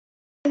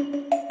Hello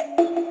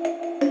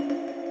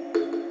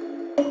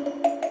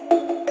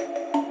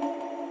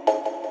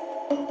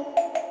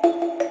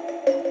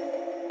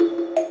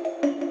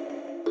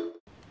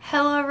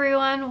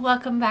everyone,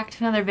 welcome back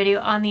to another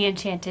video on the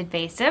Enchanted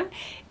Besom.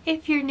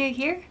 If you're new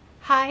here,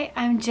 hi,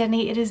 I'm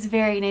Jenny. It is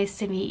very nice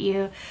to meet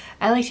you.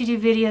 I like to do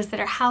videos that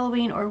are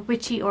Halloween or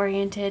witchy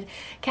oriented,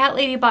 cat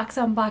lady box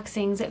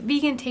unboxings,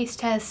 vegan taste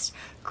tests,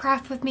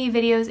 craft with me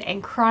videos,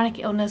 and chronic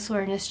illness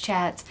awareness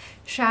chats.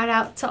 Shout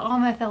out to all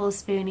my fellow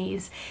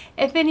spoonies.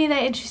 If any of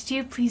that interests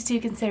you, please do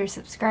consider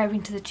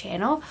subscribing to the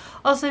channel.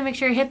 Also make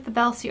sure you hit the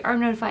bell so you are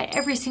notified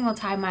every single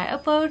time I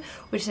upload,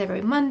 which is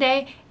every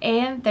Monday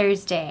and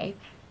Thursday.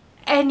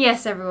 And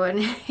yes,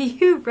 everyone,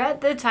 you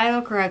read the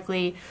title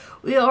correctly.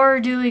 We are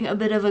doing a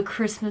bit of a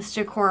Christmas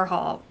decor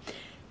haul.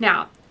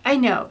 Now, I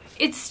know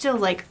it's still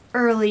like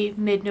early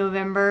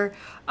mid-November,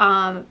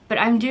 but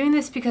I'm doing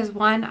this because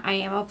one, I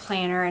am a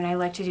planner and I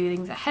like to do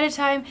things ahead of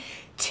time.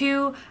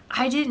 Two,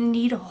 I didn't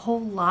need a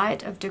whole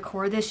lot of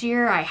decor this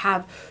year. I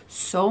have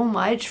so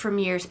much from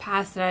years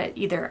past that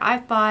either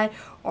I've bought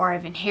or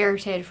I've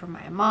inherited from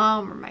my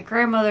mom or my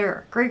grandmother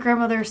or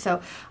great-grandmother.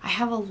 So I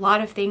have a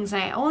lot of things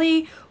and I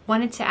only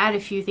wanted to add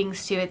a few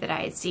things to it that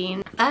I had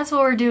seen. That's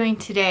what we're doing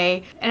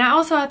today. And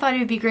I thought it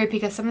would be great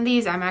because some of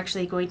these I'm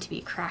actually going to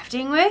be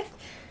crafting with.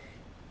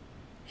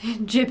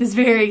 Jip is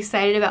very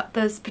excited about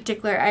those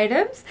particular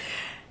items.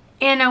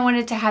 And I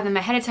wanted to have them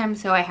ahead of time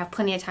so I have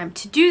plenty of time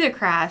to do the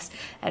crafts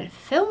and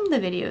film the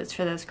videos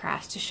for those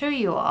crafts to show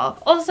you all.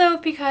 Also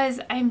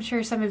because I'm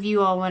sure some of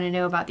you all want to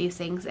know about these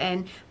things,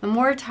 and the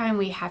more time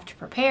we have to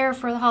prepare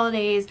for the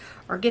holidays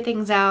or get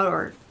things out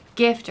or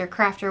gift or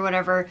craft or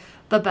whatever,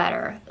 the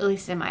better, at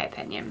least in my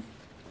opinion.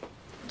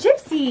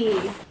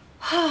 Gypsy!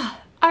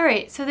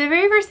 Alright, so the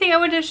very first thing I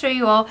wanted to show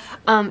you all,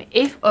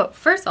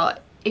 first of all,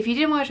 if you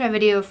didn't watch my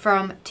video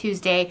from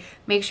Tuesday,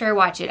 make sure to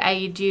watch it.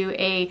 I do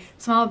a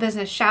small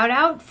business shout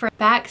out for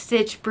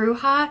Backstitch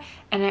Bruja,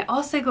 and I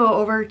also go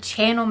over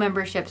channel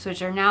memberships,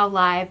 which are now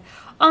live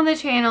on the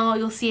channel.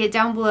 You'll see it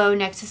down below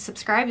next to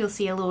subscribe. You'll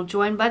see a little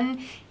join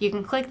button. You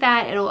can click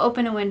that. It'll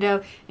open a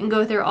window and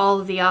go through all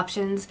of the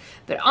options.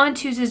 But on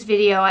Tuesday's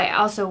video, I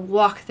also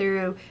walk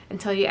through and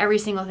tell you every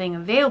single thing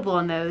available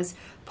in those.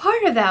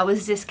 Part of that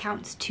was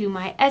discounts to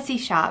my Etsy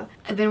shop.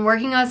 I've been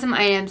working on some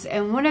items,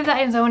 and one of the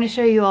items I want to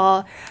show you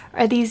all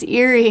are these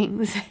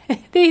earrings.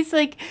 These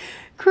like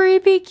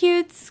creepy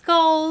cute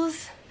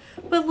skulls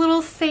with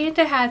little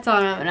Santa hats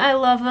on them, and I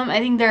love them. I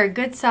think they're a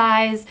good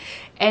size,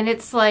 and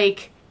it's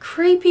like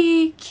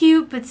creepy,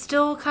 cute, but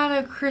still kind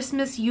of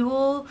Christmas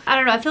Yule. I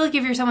don't know, I feel like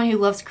if you're someone who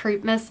loves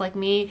creepmas like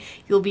me,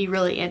 you'll be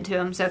really into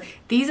them. So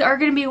these are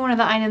going to be one of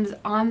the items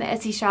on the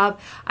Etsy shop.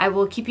 I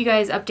will keep you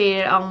guys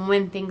updated on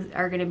when things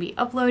are going to be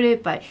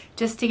uploaded, but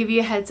just to give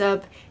you a heads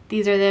up,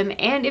 these are them.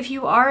 And if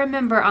you are a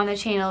member on the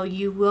channel,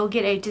 you will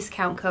get a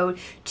discount code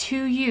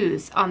to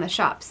use on the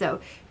shop. So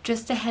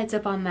just a heads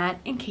up on that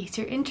in case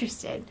you're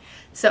interested.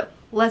 So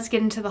let's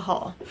get into the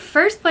haul.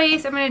 First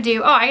place I'm going to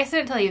do, I guess I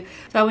didn't tell you.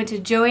 So I went to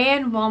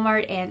Joann,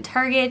 Walmart, and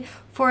Target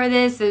for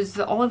this. Those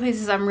are the only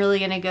places I'm really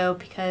going to go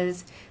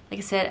because, like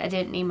I said, I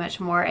didn't need much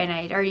more and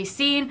I had already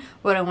seen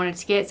what I wanted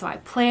to get, so I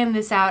planned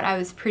this out. I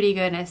was pretty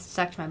good and I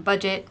stuck to my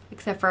budget,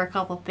 except for a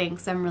couple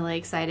things. So I'm really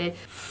excited.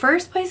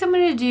 First place I'm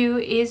going to do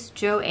is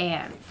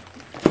Joann.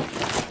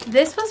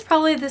 This was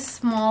probably the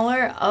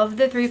smaller of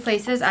the three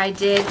places I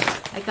did.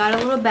 I got a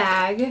little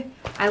bag.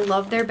 I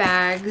love their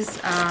bags.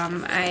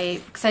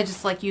 Because I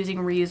just like using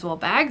reusable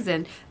bags,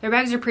 and their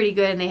bags are pretty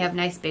good and they have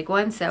nice big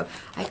ones. So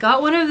I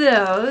got one of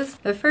those.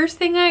 The first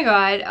thing I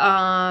got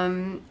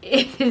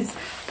is,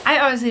 I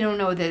honestly don't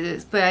know what this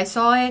is, but I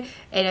saw it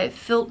and it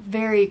felt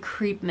very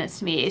creepmas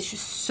to me. It's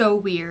just so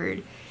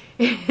weird.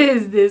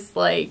 Is this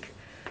like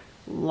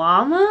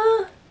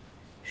llama?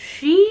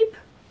 Sheep?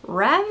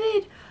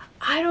 Rabbit?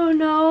 I don't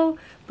know,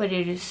 but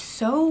it is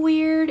so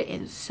weird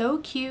and so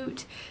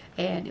cute,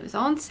 and it was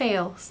on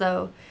sale.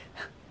 So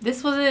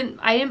this wasn't,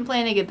 I didn't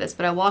plan to get this,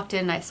 but I walked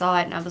in and I saw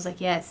it and I was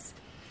like, yes,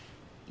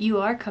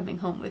 you are coming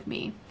home with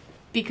me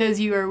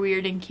because you are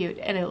weird and cute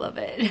and I love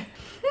it.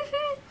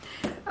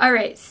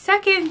 Alright,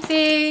 second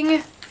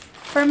thing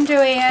from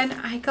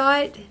Joann, I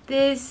got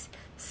this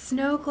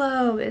snow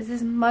globe. It's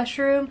this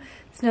mushroom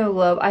snow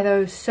globe. I thought it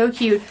was so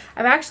cute.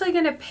 I'm actually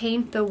going to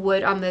paint the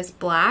wood on this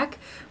black.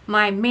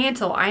 My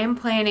mantle, I am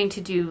planning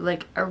to do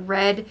like a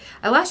red.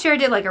 Last year I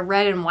did like a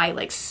red and white,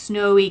 like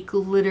snowy,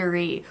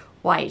 glittery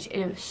white,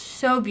 and it was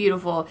so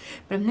beautiful.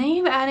 But I'm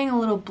thinking of adding a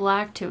little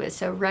black to it,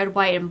 so red,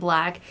 white, and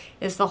black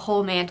is the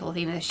whole mantle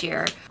theme this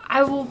year.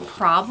 I will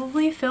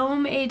probably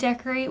film a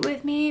decorate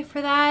with me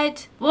for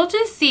that. We'll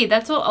just see.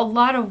 That's a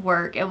lot of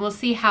work, and we'll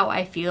see how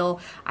I feel.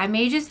 I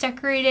may just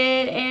decorate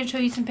it and show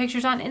you some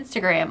pictures on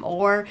Instagram,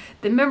 or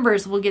the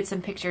members will get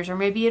some pictures, or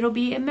maybe it'll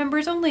be a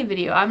members only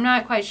video. I'm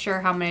not quite sure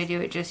how I'm going to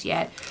do it just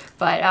yet,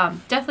 but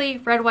definitely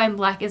red, white, and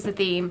black is the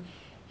theme.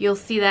 You'll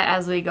see that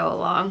as we go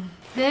along.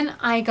 Then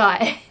I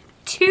got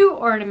two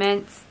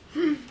ornaments.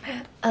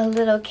 A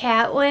little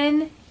cat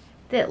one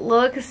that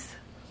looks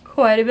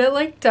quite a bit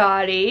like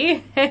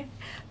Dottie.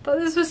 Thought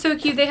this was so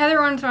cute. They had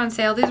their ones on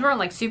sale. These weren't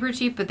like super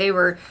cheap, but they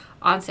were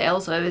on sale,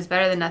 so it was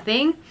better than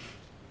nothing.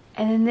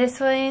 And then this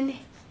one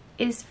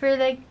is for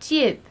like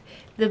Chip,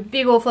 the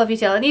big old fluffy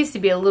tail. It needs to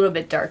be a little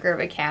bit darker of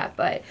a cat,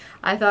 but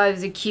I thought it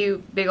was a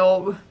cute big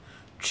old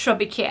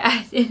chubby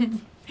cat.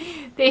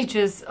 They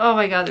just, oh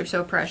my god, they're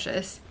so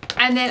precious.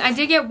 And then I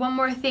did get one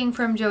more thing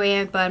from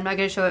Joann, but I'm not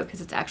going to show it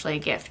because it's actually a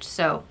gift.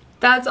 So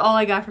that's all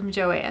I got from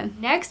Joann.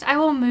 Next, I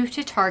will move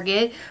to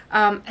Target.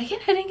 Again, I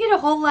didn't get a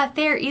whole lot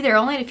there either.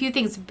 Only had a few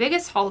things. The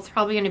biggest haul is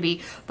probably going to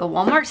be the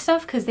Walmart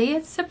stuff because they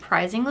had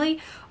surprisingly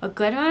a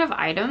good amount of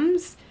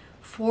items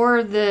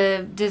for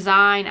the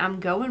design I'm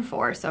going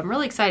for. So I'm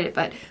really excited,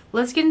 but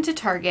let's get into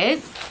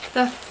Target.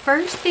 The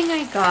first thing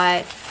I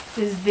got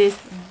is this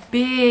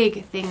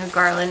big thing of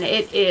garland.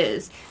 It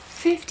is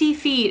 50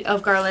 feet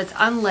of garlands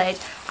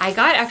unlit. I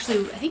got actually,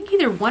 I think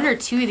either one or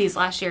two of these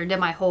last year. Did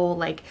my whole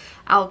like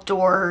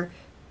outdoor,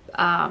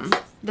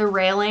 the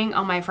railing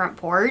on my front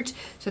porch.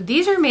 So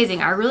these are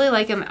amazing. I really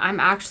like them. I'm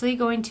actually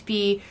going to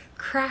be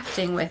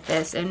crafting with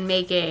this and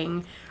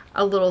making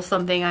a little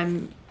something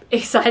I'm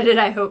excited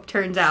I hope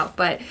turns out,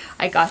 but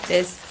I got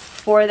this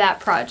for that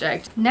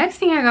project. Next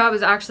thing I got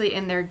was actually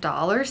in their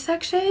dollar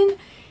section.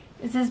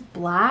 It's this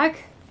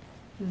black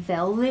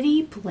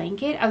velvety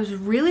blanket. I was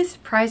really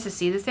surprised to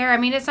see this there. I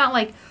mean, it's not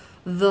like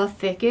the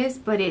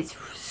thickest, but it's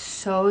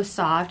so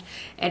soft,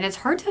 and it's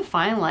hard to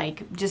find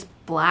like just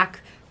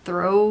black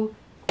throw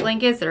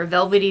blankets that are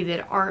velvety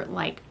that aren't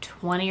like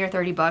 20 or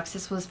 30 bucks.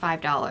 This was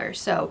 $5.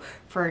 So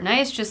for a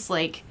nice just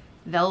like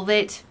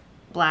velvet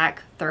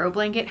black throw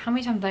blanket. How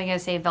many times am I going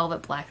to say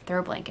velvet black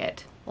throw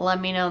blanket?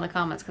 Let me know in the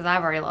comments because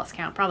I've already lost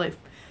count. Probably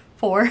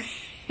 4.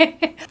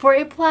 For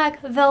a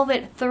black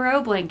velvet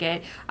throw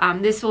blanket,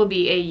 this will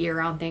be a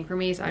year-round thing for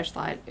me, so I just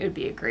thought it would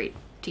be a great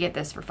to get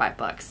this for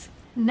 $5.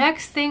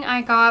 Next thing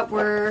I got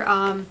were,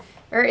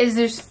 is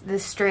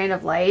this strand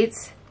of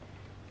lights.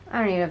 I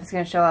don't even know if it's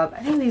going to show up.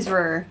 I think these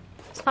were,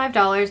 it's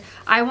 $5.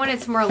 I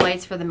wanted some more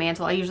lights for the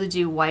mantle. I usually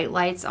do white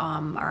lights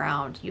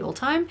around Yule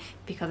time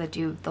because I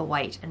do the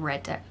white and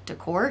red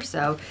decor.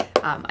 So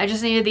I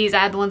just needed these. I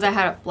had the ones I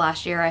had up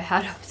last year. I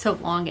had them so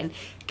long and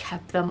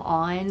kept them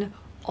on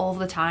all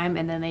the time,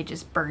 and then they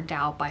just burnt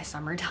out by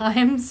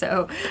summertime.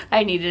 So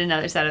I needed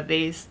another set of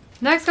these.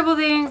 Next couple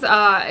things,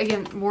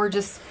 again, more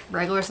just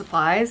regular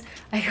supplies.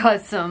 I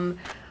got some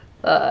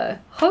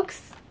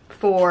hooks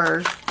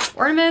for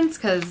ornaments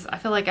because I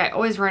feel like I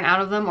always run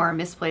out of them or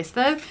misplace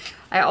them.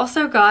 I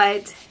also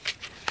got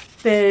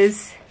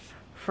this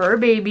Fur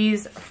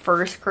Baby's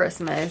First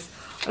Christmas.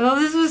 Oh,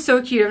 this was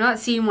so cute. I've not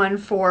seen one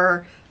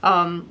for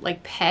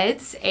like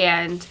pets,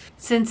 and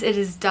since it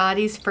is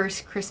Dottie's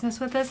first Christmas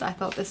with us, I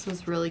thought this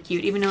was really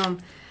cute. Even though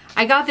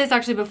I got this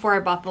actually before I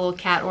bought the little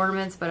cat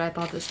ornaments, but I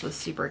thought this was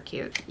super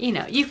cute. You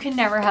know, you can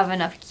never have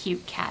enough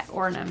cute cat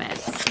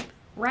ornaments,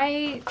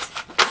 right?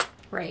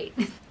 Right.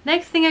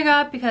 Next thing I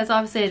got, because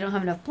obviously I don't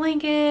have enough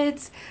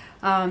blankets,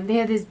 they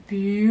have this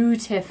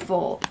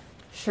beautiful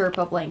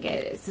Sherpa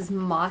blanket. It's this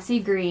mossy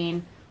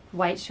green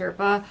white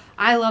Sherpa.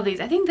 I love these.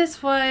 I think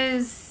this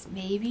was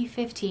maybe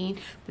 15,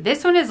 but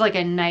this one is like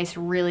a nice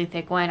really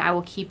thick one. I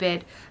will keep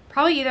it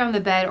probably either on the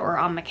bed or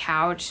on the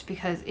couch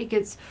because it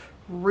gets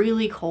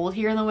really cold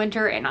here in the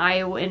winter, and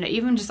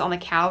even just on the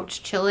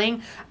couch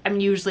chilling,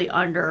 I'm usually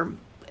under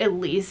at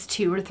least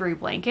 2 or 3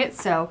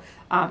 blankets. So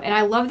and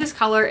I love this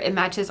color. It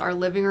matches our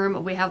living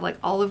room. We have like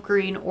olive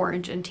green,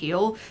 orange, and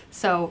teal,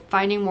 so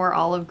finding more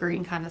olive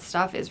green kind of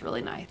stuff is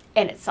really nice,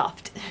 and it's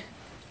soft.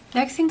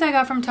 Next things I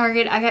got from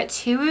Target, I got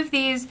 2 of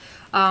these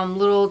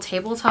little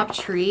tabletop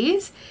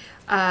trees.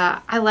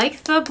 I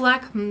like the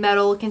black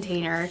metal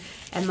container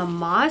and the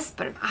moss,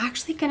 but I'm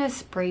actually gonna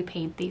spray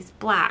paint these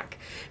black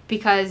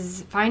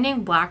because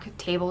finding black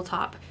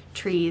tabletop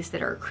trees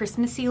that are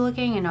Christmassy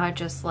looking and not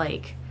just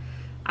like,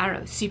 I don't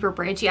know, super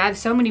branchy. I have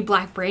so many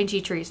black branchy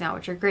trees now,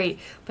 which are great,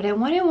 but I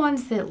wanted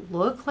ones that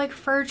look like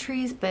fir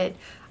trees, but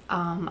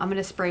I'm going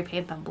to spray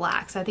paint them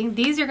black. So I think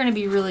these are going to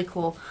be really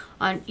cool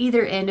on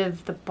either end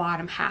of the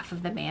bottom half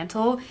of the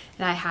mantle.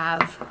 And I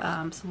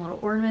have some little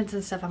ornaments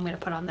and stuff I'm going to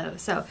put on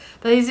those. So,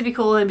 but these would be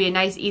cool and be a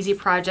nice, easy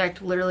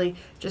project. Literally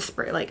just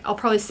spray, like I'll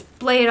probably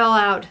splay it all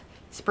out,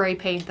 spray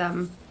paint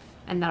them,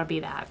 and that'll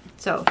be that.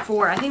 So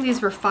I think these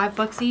were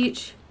 $5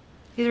 each.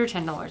 These are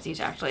 $10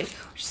 each actually,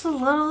 which is a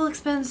little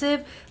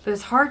expensive, but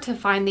it's hard to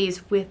find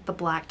these with the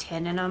black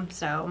tin in them.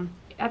 So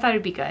I thought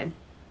it'd be good.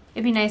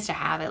 It'd be nice to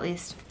have at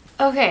least.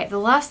 Okay, the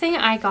last thing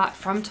I got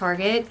from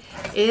Target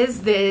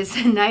is this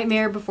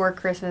Nightmare Before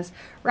Christmas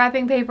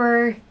wrapping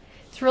paper.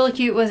 It's really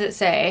cute. What does it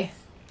say?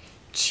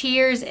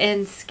 Cheers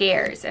and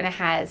Scares. And it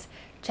has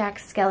Jack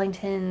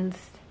Skellington's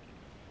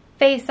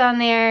face on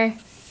there.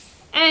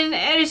 And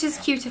it's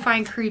just cute to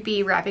find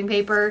creepy wrapping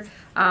paper.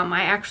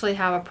 I actually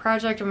have a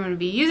project I'm going to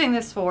be using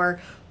this for,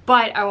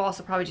 but I will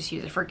also probably just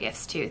use it for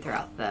gifts too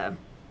throughout the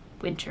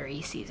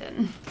wintry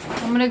season.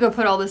 I'm going to go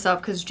put all this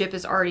up because Jip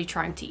is already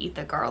trying to eat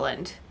the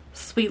garland.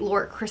 Sweet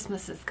Lord,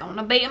 Christmas is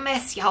gonna be a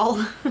mess,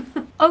 y'all.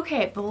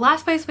 Okay, the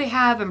last place we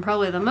have, and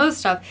probably the most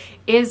stuff,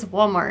 is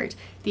Walmart.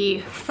 The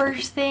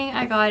first thing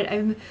I got,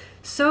 I'm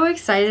so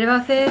excited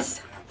about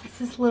this. It's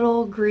this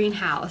little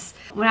greenhouse.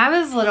 When I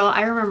was little,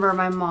 I remember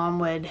my mom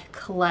would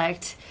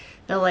collect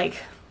the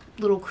like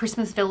little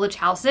Christmas village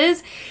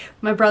houses.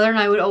 My brother and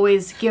I would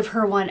always give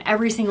her one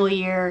every single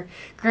year.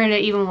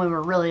 Granted, even when we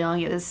were really young,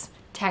 it was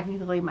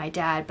technically my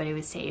dad, but I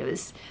would say it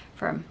was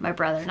from my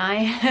brother and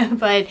I.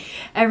 But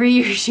every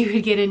year she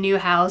would get a new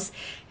house,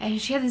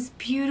 and she had this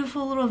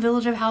beautiful little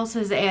village of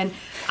houses. And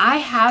I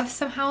have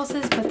some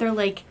houses, but they're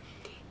like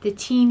the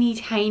teeny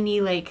tiny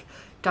like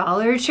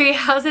Dollar Tree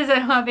houses. I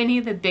don't have any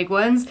of the big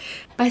ones.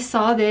 But I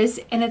saw this,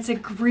 and it's a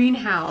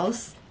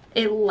greenhouse.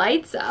 It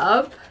lights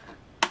up.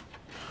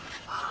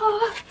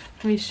 Let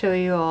me show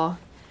you all.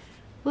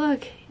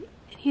 Look,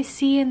 you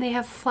see, and they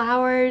have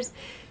flowers,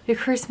 the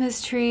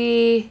Christmas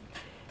tree,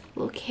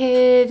 little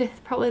kid,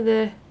 probably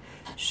the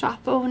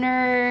shop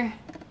owner.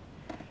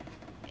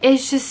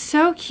 It's just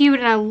so cute,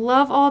 and I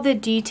love all the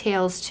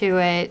details to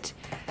it.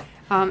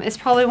 It's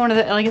probably one of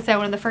the, like I said,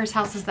 one of the first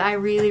houses that I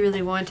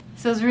really want.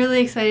 So I was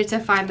really excited to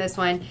find this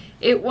one.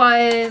 It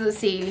was, let's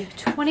see,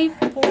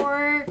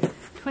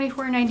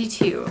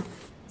 $24.92.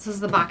 This is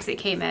the box it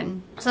came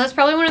in. So that's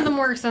probably one of the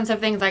more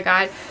expensive things I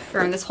got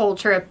during this whole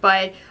trip,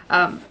 but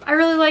I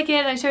really like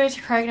it. I showed it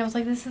to Craig, and I was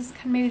like, this is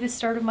kind of maybe the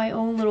start of my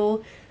own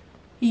little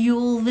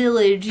Yule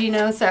village, you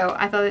know? So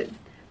I thought it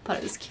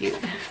was cute.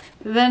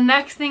 The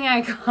next thing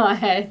I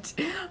got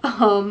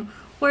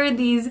were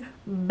these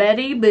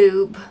Betty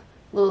Boop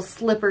little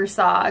slipper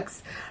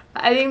socks.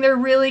 I think they're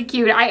really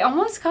cute. I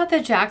almost got the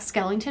Jack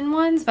Skellington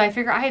ones, but I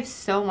figure I have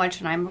so much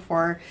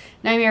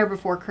Nightmare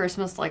Before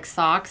Christmas like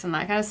socks and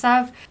that kind of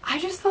stuff. I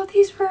just thought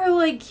these were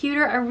like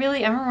cuter. I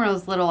remember when I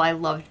was little, I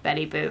loved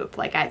Betty Boop.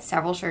 Like I had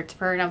several shirts of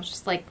her, and I was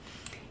just like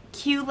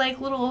cute, like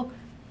little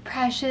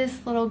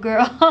precious little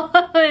girl.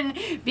 And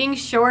being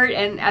short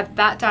and at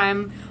that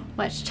time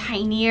much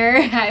tinier,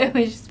 I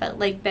always just felt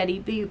like Betty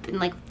Boop and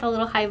like the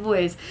little high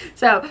voice.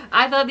 So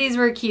I thought these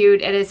were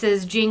cute, and it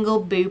says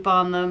Jingle Boop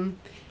on them.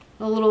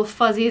 The little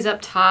fuzzies up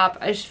top.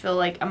 I just feel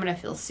like I'm gonna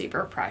feel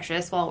super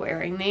precious while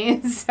wearing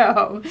these.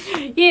 So,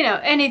 you know,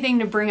 anything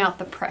to bring out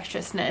the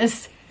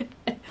preciousness.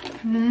 The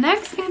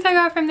next things I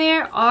got from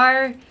there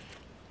are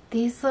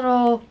these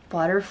little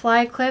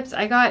butterfly clips.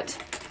 I got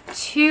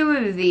 2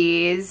 of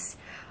these.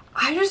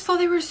 I just thought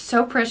they were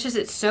so precious.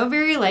 It's so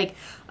very like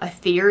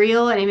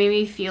ethereal, and it made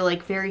me feel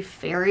like very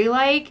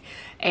fairy-like.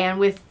 And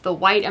with the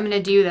white, I'm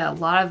gonna do a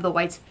lot of the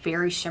white's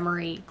very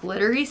shimmery,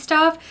 glittery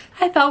stuff.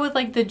 I thought with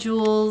like the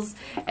jewels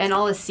and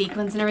all the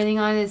sequins and everything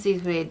on this,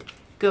 these would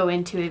go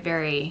into it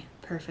very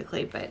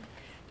perfectly. But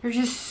they're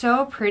just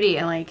so pretty,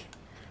 and like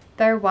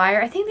they're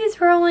wire. I think these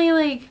were only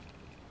like,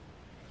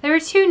 they were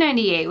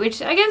 $2.98, which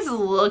I guess is a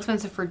little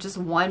expensive for just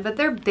one, but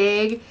they're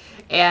big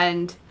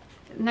and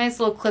nice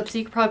little clips. So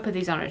you could probably put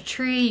these on a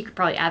tree. You could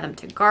probably add them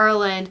to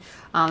garland.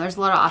 There's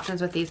a lot of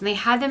options with these, and they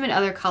had them in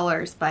other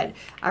colors, but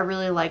I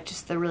really like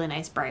just the really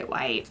nice bright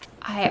white.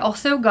 I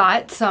also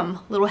got some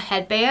little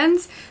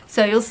headbands.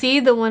 So you'll see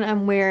the one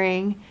I'm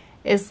wearing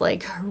is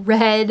like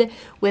red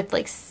with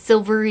like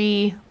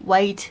silvery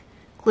white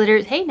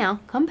glitters. Hey now,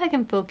 come back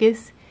and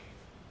focus.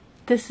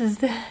 This is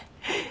the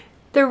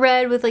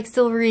red with like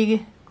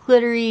silvery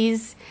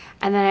glitteries.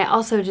 And then I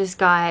also just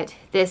got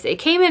this. It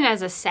came in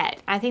as a set.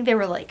 I think they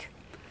were like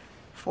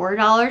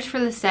 $4 for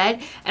the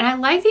set, and I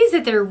like these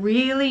that they're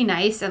really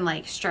nice and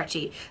like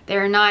stretchy.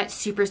 They're not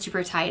super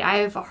tight. I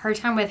have a hard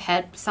time with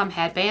some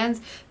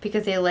headbands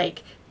because they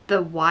like the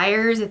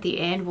wires at the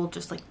end will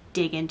just like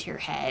dig into your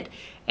head,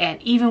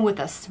 and even with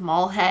a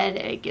small head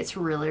it gets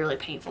really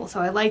painful.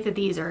 So I like that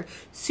these are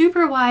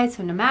super wide,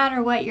 so no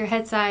matter what your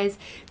head size,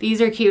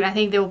 these are cute. I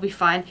think they will be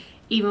fun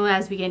even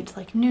as we get into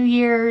like New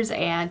Year's,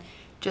 and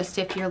just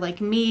if you're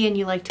like me and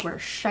you like to wear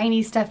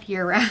shiny stuff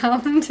year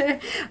round.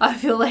 I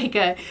feel like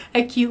a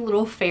cute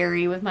little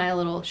fairy with my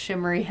little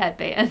shimmery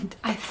headband.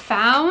 I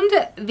found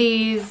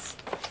this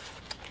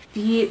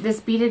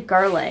beaded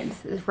garland,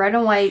 this red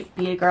and white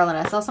beaded garland.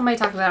 I saw somebody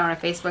talk about it on a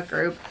Facebook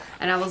group,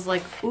 and I was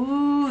like,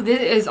 ooh, this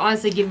is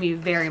honestly giving me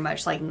very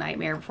much like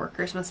Nightmare Before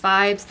Christmas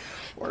vibes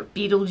or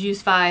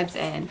Beetlejuice vibes,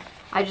 and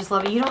I just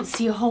love it. You don't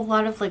see a whole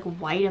lot of like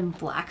white and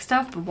black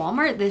stuff, but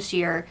Walmart this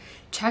year,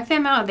 check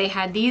them out. They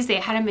had these. They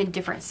had them in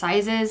different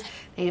sizes.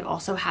 They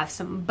also have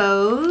some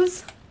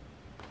bows,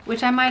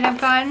 which I might have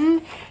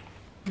gotten.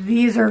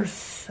 These are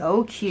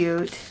so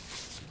cute.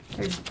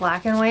 There's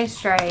black and white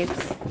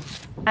stripes,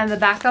 and the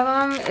back of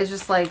them is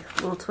just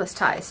like little twist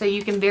ties. So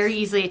you can very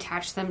easily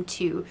attach them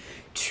to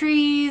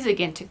trees,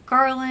 again to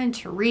garland,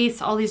 to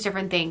wreaths, all these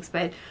different things.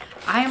 But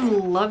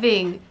I'm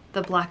loving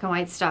the black and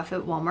white stuff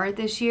at Walmart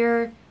this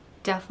year.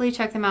 Definitely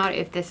check them out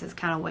if this is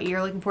kind of what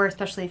you're looking for,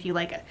 especially if you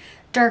like a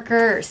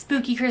darker or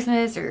spooky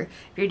Christmas, or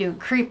if you're doing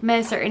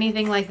Creepmas or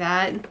anything like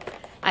that.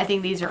 I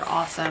think these are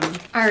awesome.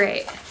 All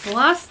right, the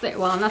last thing,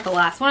 well, not the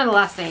last, one of the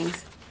last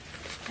things.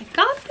 I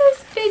got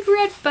this big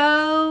red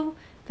bow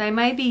that I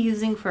might be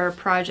using for a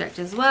project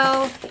as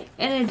well,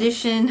 in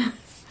addition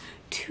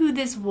to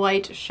this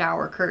white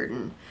shower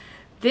curtain.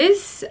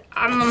 This,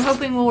 I'm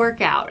hoping will work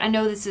out. I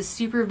know this is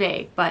super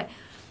vague, but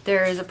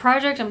there is a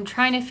project I'm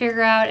trying to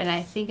figure out, and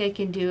I think I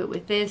can do it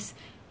with this,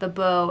 the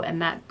bow,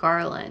 and that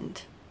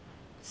garland.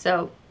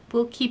 So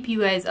we'll keep you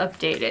guys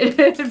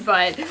updated.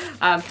 But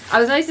I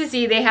was nice to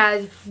see they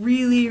had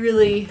really,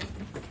 really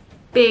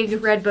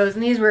big red bows,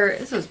 and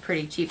this was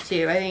pretty cheap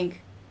too. I think,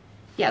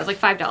 yeah, it was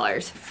like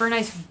 $5 for a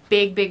nice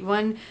big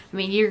one. I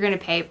mean, you're gonna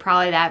pay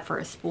probably that for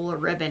a spool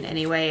of ribbon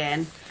anyway,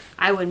 and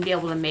I wouldn't be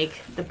able to make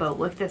the bow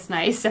look this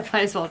nice, so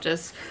might as well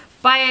just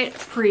buy it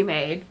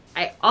pre-made.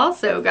 I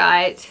also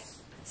got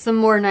some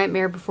more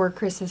Nightmare Before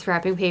Christmas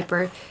wrapping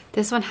paper.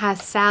 This one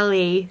has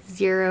Sally,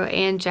 Zero,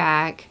 and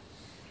Jack.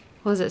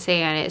 What does it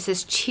say on it? It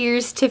says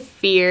cheers to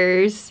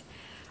fears.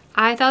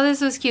 I thought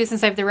this was cute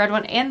since I have the red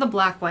one and the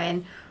black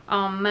one.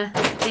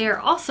 They are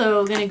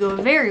also gonna go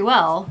very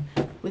well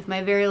with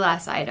my very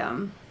last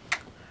item.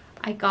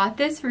 I got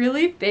this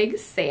really big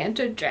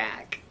Santa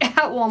Jack at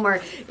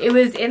Walmart. It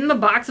was in the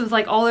box with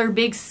like all their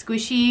big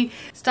squishy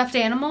stuffed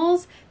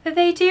animals that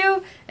they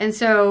do. And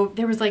so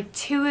there was like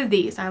 2 of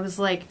these. I was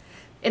like,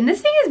 and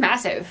this thing is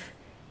massive.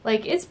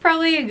 Like, it's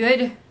probably a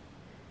good,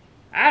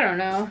 I don't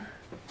know,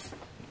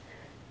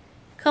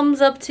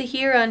 comes up to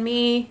here on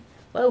me.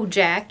 Whoa,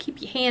 Jack,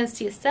 keep your hands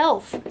to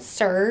yourself,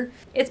 sir.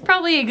 It's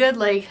probably a good,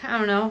 like, I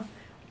don't know,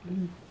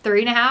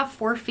 3.5,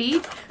 4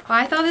 feet. Well,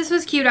 I thought this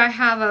was cute. I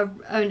have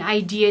an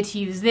idea to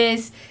use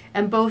this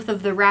and both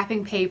of the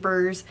wrapping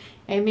papers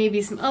and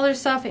maybe some other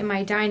stuff in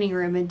my dining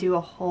room and do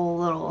a whole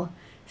little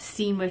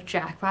scene with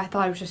Jack. But I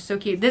thought it was just so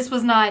cute. This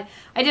was not,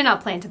 I did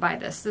not plan to buy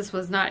this. This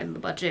was not in the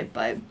budget,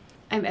 but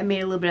I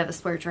made a little bit of a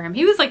splurge for him.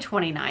 He was like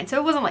 $29, so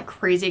it wasn't like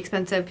crazy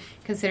expensive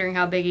considering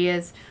how big he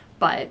is,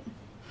 but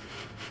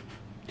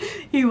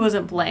he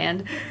wasn't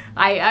bland.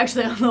 I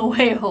actually, on the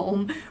way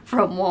home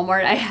from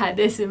Walmart, I had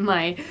this in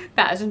my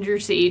passenger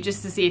seat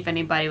just to see if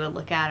anybody would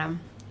look at him.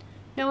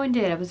 No one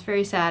did. I was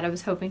very sad. I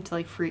was hoping to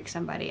like freak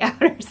somebody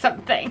out or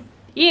something.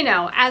 You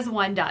know, as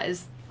one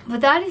does.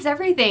 But that is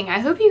everything. I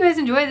hope you guys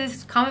enjoyed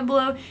this. Comment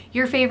below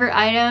your favorite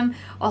item.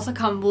 Also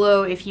comment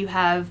below if you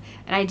have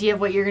an idea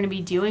of what you're going to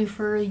be doing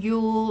for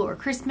Yule or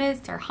Christmas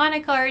or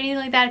Hanukkah or anything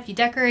like that. If you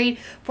decorate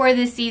for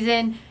this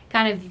season,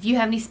 kind of if you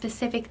have any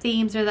specific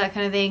themes or that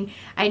kind of thing.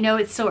 I know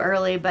it's so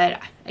early,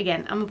 but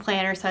again, I'm a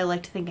planner, so I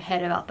like to think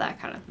ahead about that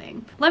kind of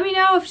thing. Let me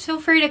know.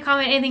 Feel free to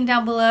comment anything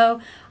down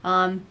below.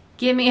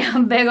 Give me a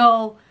big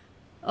ol',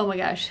 oh my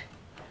gosh,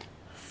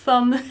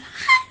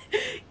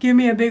 give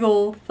me a big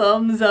ol'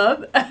 thumbs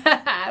up.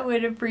 I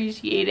would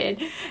appreciate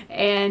it.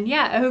 And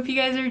yeah, I hope you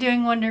guys are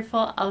doing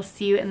wonderful. I'll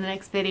see you in the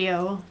next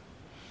video.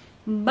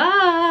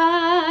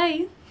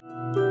 Bye!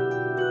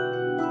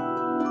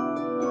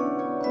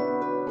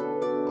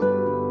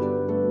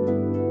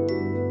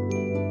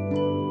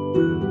 Thank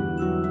you.